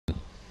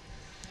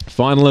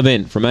Final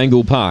event from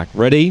Angle Park.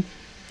 Ready?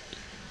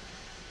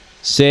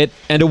 Set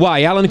and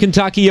away. Alan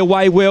Kentucky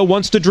away well,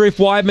 wants to drift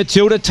wide.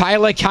 Matilda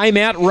Taylor came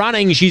out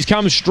running. She's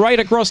come straight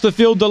across the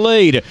field to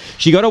lead.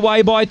 She got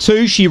away by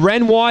 2. She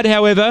ran wide,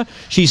 however.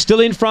 She's still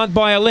in front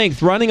by a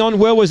length. Running on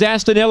well was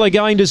Astonella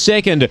going to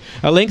second.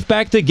 A length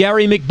back to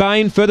Gary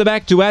McBain. Further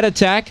back to Ad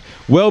Attack.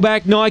 Well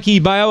back Nike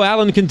Bale.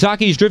 Alan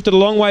Kentucky's drifted a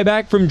long way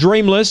back from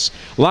Dreamless.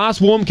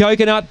 Last Warm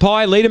Coconut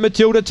Pie. Leader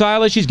Matilda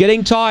Taylor. She's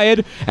getting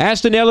tired.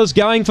 Astonella's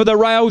going for the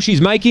rail. She's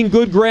making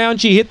good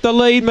ground. She hit the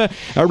lead.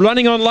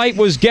 Running on late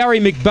was Gary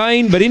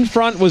McBain, but in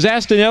front was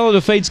Astonella,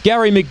 defeats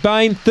Gary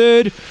McBain.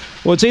 Third,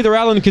 well, it's either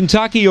Alan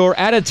Kentucky or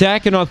Ad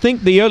Attack, and I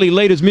think the early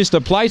leaders missed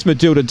a place,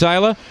 Matilda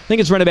Taylor. I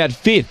think it's run about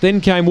 5th. Then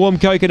came Warm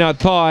Coconut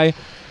Pie,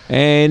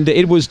 and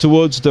it was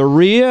towards the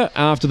rear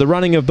after the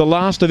running of the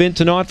last event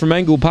tonight from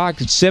Angle Park.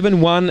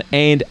 7, 1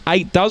 and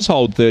 8 does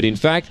hold third, in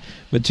fact.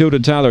 Matilda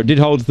Taylor did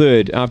hold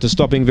third after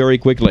stopping very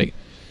quickly.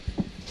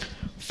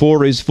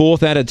 4 is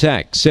fourth, Ad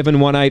Attack. 7,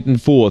 1, 8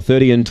 and 4,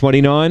 30 and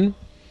 29.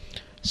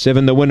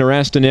 7, the winner,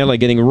 Astonella,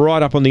 getting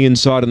right up on the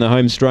inside in the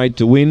home straight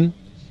to win.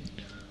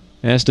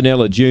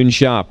 Astonella, June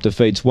Sharp,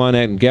 defeats 1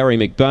 and Gary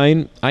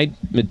McBain. 8,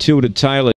 Matilda Taylor.